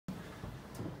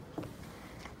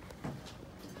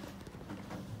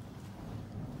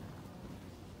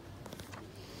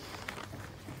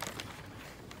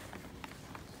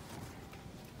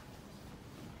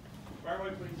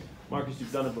Marcus,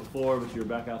 you've done it before, but you're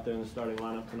back out there in the starting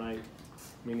lineup tonight.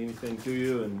 Mean anything to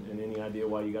you, and any idea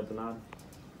why you got the nod?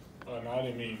 No, I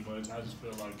didn't mean much. I just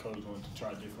feel like Coach wanted to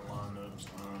try different lineups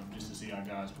just to see how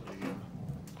guys play together.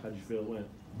 How'd you feel it went?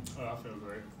 I feel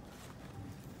great.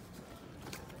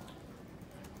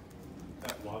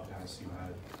 That lob pass you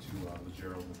had to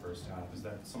Legero in the first half, is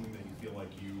that something that you feel like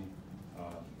you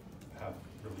have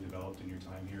really developed in your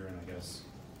time here? And I guess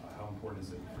how important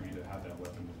is it for you to have that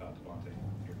weapon without Devontae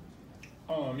here?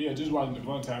 Yeah, just watching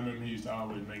Devontae, I remember he used to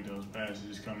always make those passes,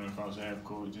 just coming across the half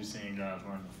court, just seeing guys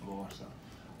run the floor. So,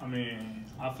 I mean,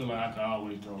 I feel like I could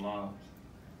always throw lobs.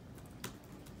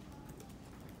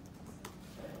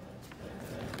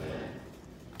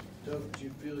 Doug, did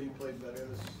you feel you played better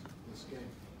this game?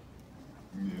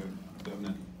 Yeah,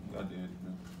 definitely. I did.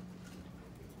 Yeah.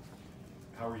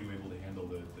 How are you able to handle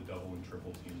the double and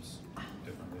triple teams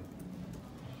differently?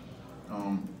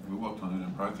 We worked on it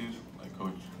in practice. Like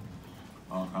Coach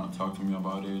kind of talked to me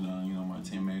about it, and you know, my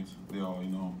teammates, they all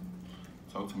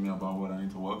talked to me about what I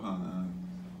need to work on,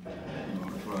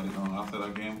 and after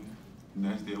that game, the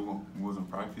next day was in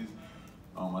practice.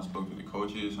 I spoke to the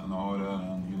coaches and all that,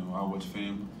 and I watched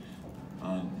film,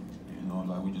 and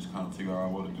like we just kind of figure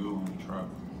out what to do and try.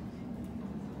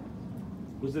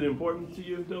 Was it important to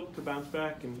you, though, to bounce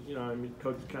back? And I mean,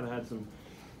 Coach kind of had some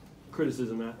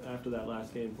criticism after that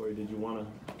last game for you. Did you want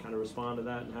to kind of respond to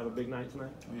that and have a big night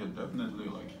tonight? Yeah, definitely.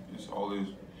 Like it's always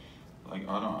like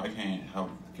I can't have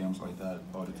games like that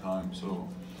all the time. So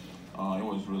it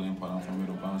was really important for me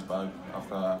to bounce back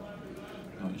after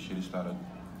the shit started.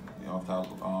 After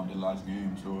the last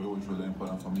game, so it was really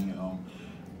important for me.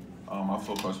 My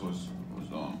focus was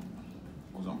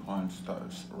on point,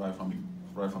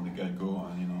 right from the get-go,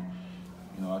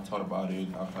 and I thought about it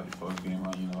after the first game,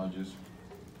 and I just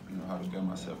had to get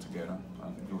myself together,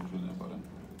 and it was really important.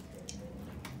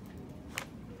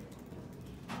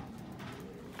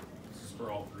 This is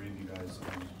for all three of you guys.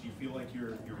 Do you feel like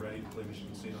you're ready to play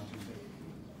Michigan State on Tuesday?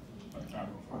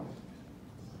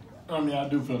 I mean, I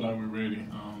do feel like we're ready.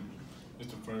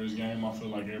 It's the first game. I feel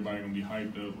like everybody gonna be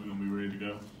hyped up. We're gonna be ready to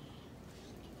go.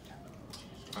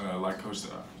 Like Coach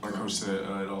said,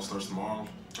 it all starts tomorrow.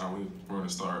 We're going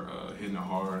to start hitting it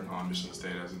hard on Michigan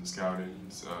State as in scouting,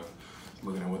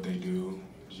 looking at what they do,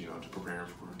 to prepare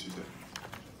for Tuesday.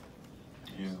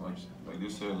 Yeah, like they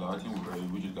said, I think we're ready.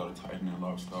 We just got to tighten a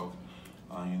lot of stuff.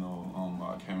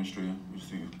 Our chemistry, we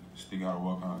still got to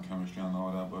work on our chemistry and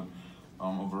all that. But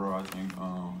overall, I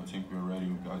think we're ready.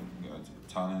 We got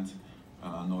talent,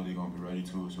 and I know they're going to be ready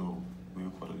too. So we're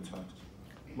put to the test.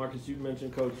 Marcus, you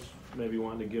mentioned Coach maybe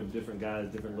wanting to give different guys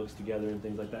different looks together and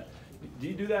things like that. Do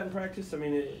you do that in practice? I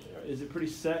mean, is it pretty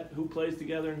set who plays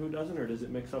together and who doesn't, or does it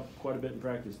mix up quite a bit in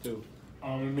practice too?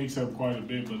 It mixes up quite a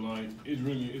bit, but like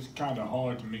it's kind of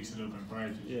hard to mix it up in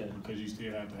practice. Yeah. Because you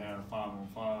still have to have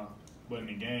 5-on-5. But in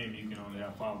the game, you can only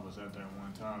have 5 of us out there at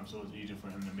one time, so it's easier for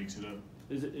him to mix it up.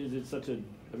 Is it such a?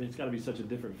 I mean, it's got to be such a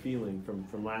different feeling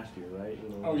from last year, right?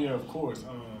 Oh yeah, of course.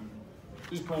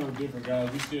 Just playing with different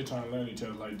guys, we still trying to learn each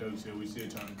other. Like Doug said, we still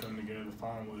trying to come together,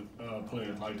 find what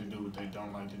players like to do, what they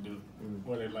don't like to do,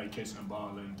 what they like catching the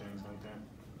ball and things like that.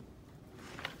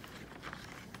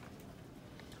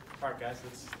 All right, guys,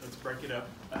 let's break it up.